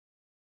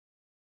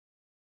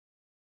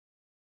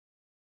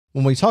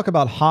When we talk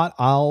about hot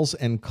aisles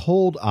and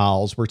cold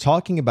aisles, we're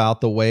talking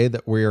about the way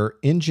that we're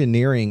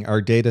engineering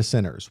our data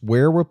centers,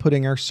 where we're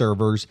putting our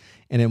servers,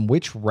 and in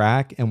which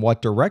rack and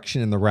what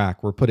direction in the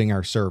rack we're putting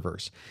our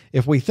servers.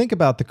 If we think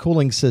about the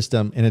cooling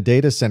system in a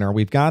data center,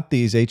 we've got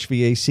these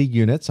HVAC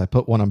units. I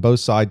put one on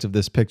both sides of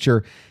this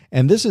picture.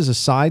 And this is a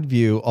side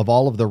view of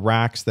all of the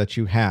racks that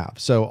you have.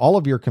 So all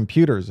of your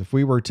computers, if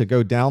we were to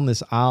go down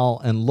this aisle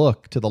and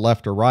look to the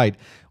left or right,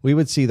 we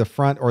would see the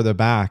front or the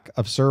back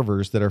of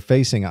servers that are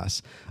facing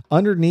us.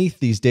 Underneath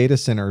these data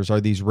centers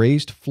are these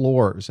raised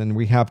floors, and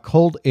we have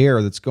cold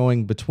air that's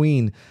going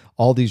between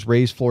all these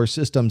raised floor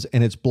systems,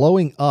 and it's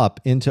blowing up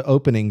into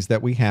openings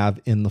that we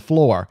have in the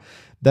floor.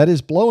 That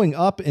is blowing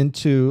up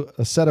into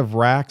a set of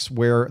racks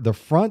where the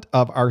front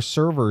of our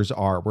servers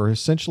are. We're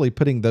essentially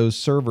putting those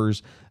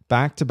servers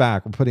back to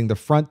back. We're putting the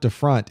front to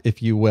front,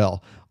 if you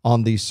will,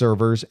 on these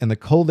servers, and the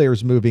cold air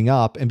is moving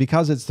up. And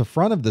because it's the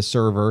front of the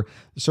server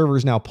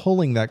is now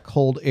pulling that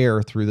cold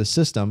air through the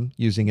system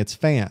using its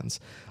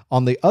fans.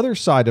 On the other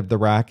side of the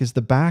rack is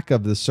the back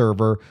of the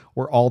server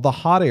where all the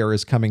hot air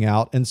is coming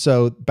out. And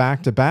so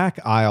back-to-back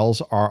aisles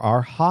are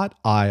our hot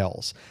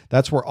aisles.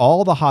 That's where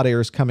all the hot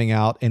air is coming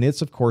out, and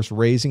it's, of course,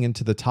 raising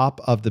into the top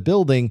of the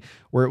building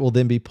where it will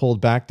then be pulled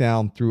back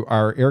down through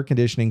our air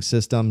conditioning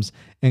systems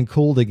and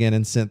cooled again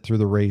and sent through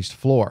the raised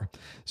floor.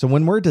 So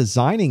when we're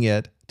designing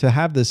it to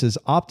have this as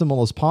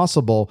optimal as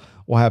possible,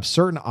 we'll have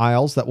certain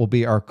aisles that will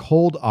be our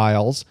cold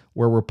aisles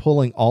where we're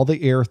pulling all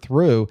the air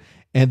through.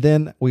 And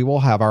then we will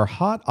have our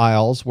hot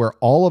aisles where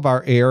all of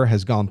our air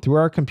has gone through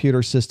our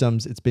computer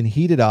systems. It's been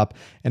heated up,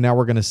 and now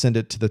we're going to send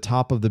it to the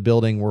top of the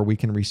building where we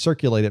can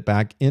recirculate it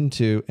back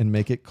into and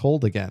make it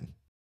cold again.